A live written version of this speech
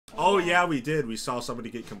Oh yeah, we did. We saw somebody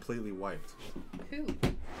get completely wiped. Who?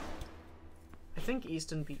 I think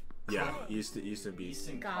Easton beat. Yeah, Collin. Easton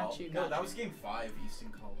beat. Got you. No, that was game 5. Easton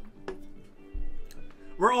Collin.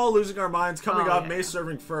 We're all losing our minds. Coming up, yeah. Mace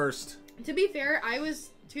serving first. To be fair, I was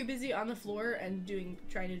too busy on the floor and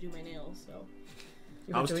trying to do my nails. So.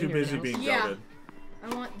 I was too busy being goaded.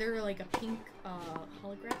 I want there like a pink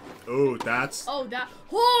hologram. Oh, that's. Oh, that.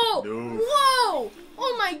 Whoa! No. Whoa!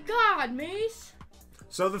 Oh my God, Mace.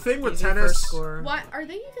 So the thing with Easy tennis. first score. What are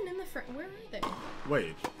they even in the front? Where are they?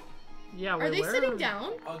 Wait, Yeah, Are they sitting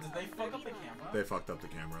down? Oh, did they fuck up the camera? they fucked up the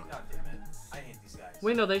camera. God damn it. I hate these guys.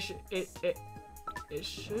 Wait, no, they should. It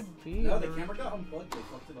should be. No, the camera got unplugged. They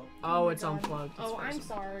fucked it up. Oh, it's God. unplugged. It's Oh, I'm frozen.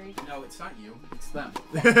 sorry. No, it's not you. It's them.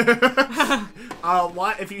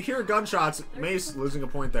 Why? If you hear gunshots, Mace losing a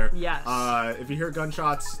point there. Yes. If you hear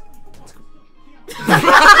gunshots.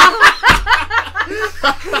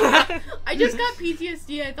 I just got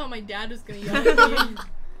PTSD. I thought my dad was gonna yell at me.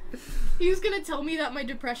 He was gonna tell me that my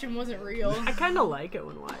depression wasn't real. I kind of like it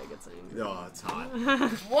when Wyatt gets angry. Oh, it's hot.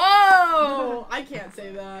 Whoa! I can't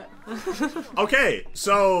say that. Okay,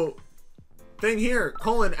 so thing here,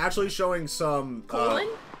 Collin actually showing some Colon?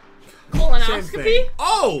 same Colonoscopy? thing.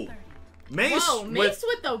 Oh, Mace. Whoa, Mace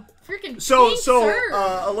with the freaking So pink serve.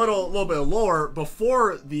 a little bit of lore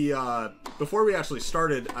before the before we actually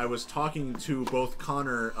started. I was talking to both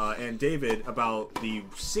Connor and David about the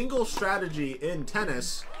single strategy in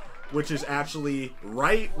tennis, which is actually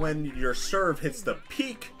right when your serve hits the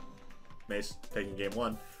peak. Mace taking game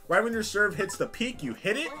 1. Right when your serve hits the peak, you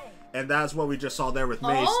hit it, and that's what we just saw there with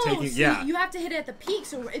Mace taking. So Yeah, you have to hit it at the peak,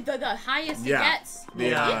 so the highest Yeah. it gets.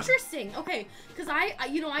 Yeah. Interesting. Okay, because I've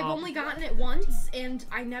only gotten it once, and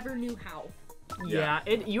I never knew how. Yeah,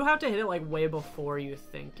 you have to hit it like way before you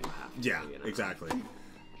think you have to. yeah, you know? exactly.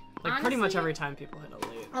 Like pretty much Honestly, every time people hit it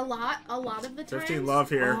late. A lot of the times. 15 love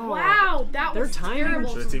here. Oh. Wow, that Their was timing-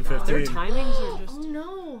 terrible. 15, sometimes. 15. Their timings are just. Oh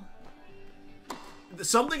no.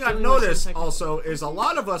 Something I've Doing this in noticed second. also is a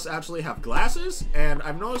lot of us actually have glasses, and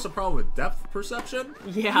I've noticed a problem with depth perception,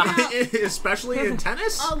 Yeah. especially in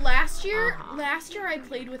tennis. Last year Uh-huh. I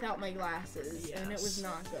played without my glasses, and it was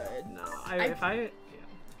not good. No, yeah.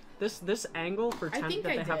 This angle for I think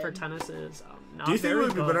that I they have for did. tennis is not Do you think it very would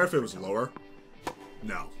be good. better if it was lower?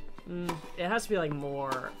 No. It has to be like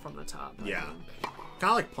more from the top. I Yeah. think. Kind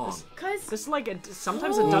of like Pong. Cause This like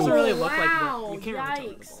sometimes it doesn't really look wow, like you can't really tell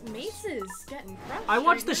where the yikes, ball is. Mace is getting crushed. I watched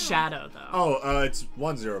right the now. shadow though. Oh, it's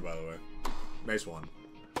 1-0 by the way. Mace won.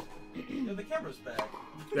 No, the camera's back.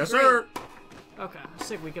 Yes, sir. Okay,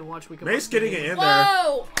 sick. We can watch. Mace watch getting the it game. in there.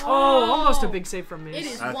 Whoa! Oh, almost a big save from Mace. It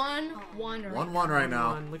is 1-1 right 1-1 right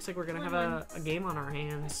now. Looks like we're gonna have a game on our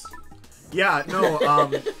hands. Yeah, no,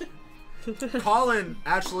 Collin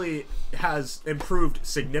actually has improved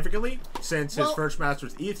significantly since his Well- first match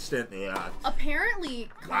with Easton. Yeah. Apparently,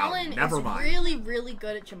 Wow, Collin never is mind. really, really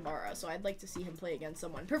good at Chimbara, so I'd like to see him play against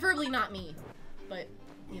someone. Preferably not me, but,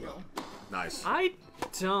 you know. Nice. I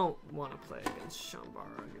don't want to play against Shambar.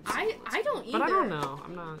 I don't either. But I don't know.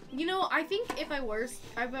 I'm not. You know, I think if I was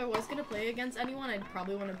gonna play against anyone, I'd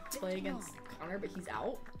probably want to play against Connor, but he's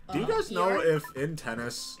out. Do you guys know PR? if in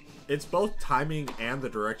tennis, it's both timing and the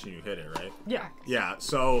direction you hit it, right? Yeah. Yeah,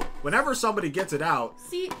 so whenever somebody gets it out,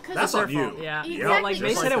 See, because that's Their on you. fault, yeah. Exactly. But, like Just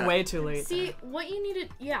Mace like hit it that. way too late. See, what you needed,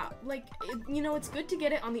 yeah, like, you know, it's good to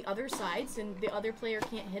get it on the other sides and the other player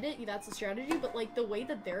can't hit it, that's the strategy, but, like, the way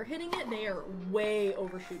that they're hitting it, they are way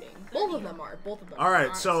overshooting. Both of them are.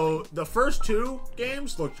 Alright, so honestly. the first 2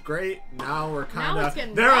 games looked great. Now we're kind Now it's of...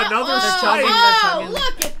 getting They're rough. another Oh, chugging, spike! they're oh, chugging.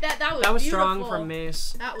 look at that. That was strong beautiful. from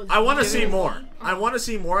Mace. That was I want to see beautiful. more. I want to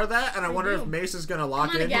see more of that, and I wonder if do. Mace is going to lock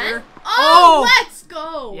Come on in again. here. Oh, Oh! let's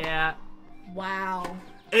go. Yeah. Wow.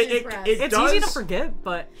 It It's does... easy to forget,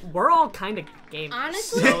 but we're all kind of gamers.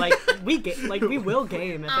 Honestly- so, like we will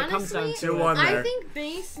game if it comes down Honestly, to 2-1 it. there. I think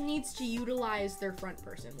Mace needs to utilize their front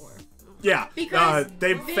person more. Yeah, Because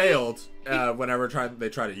they they- failed whenever they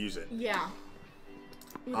try to use it. Yeah.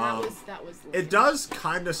 That was It legit. does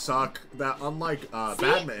kind of suck that unlike See,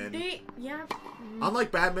 badminton,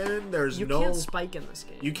 unlike badminton, there's You no can't spike in this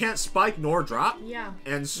game. you can't spike nor drop, Yeah.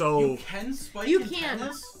 and so You can spike You in can.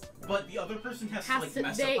 tennis, but the other person has to Has like to,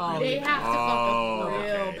 mess they up. they really have to bad. fuck Oh, up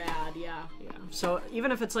real okay. bad, yeah. Yeah. So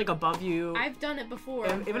even if it's like above you, I've done it before.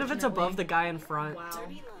 even if it's above the guy in front, Wow.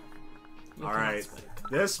 you all cannot right, spike.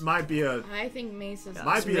 this might be a I think Mace is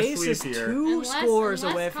Might be a Mace sweep is here. 2 Unless- scores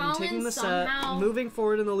unless away from Collin taking the set, somehow moving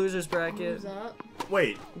forward in the losers bracket, moves up.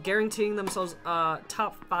 wait. guaranteeing themselves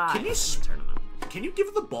top 5 Can you in s- the tournament. Can you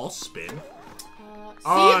give the ball spin? See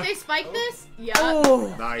Uh, if they spike this? Yeah.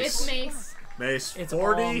 Oh, Nice. It's Mace. Mace, It's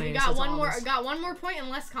 40. all Mace. We got It's one all more. Mace. Got one more point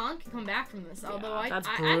unless Collin can come back from this. Although that's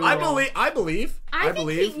I brutal. I believe. I think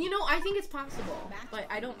believe. you know, I think it's possible, but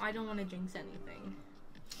I don't want to jinx anything.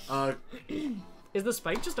 Is the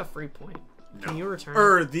spike just a free point? Can you return?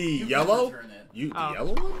 Or the You can yellow? return it. The Oh.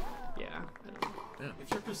 yellow one? Yeah. I know.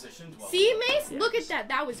 If you're positioned well. See, Mace, Yeah, look at just- that.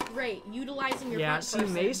 That was great. Utilizing your Yeah. front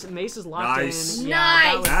See, person. Mace is locked Nice. in. Nice.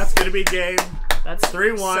 Yeah, that was- That's gonna be game. That's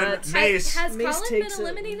 3-1. set. Mace. Has Mace Collin been takes it.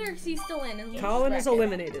 eliminated or is he still in? And Colin is bracket?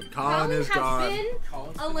 eliminated. Collin is has gone. been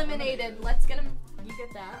Collin's been eliminated. Let's get him. You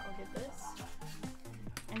get that. I'll get this.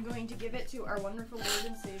 I'm going to give it to our wonderful Lord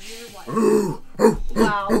and Savior.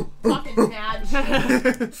 Wow. Fucking mad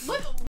shit. Look.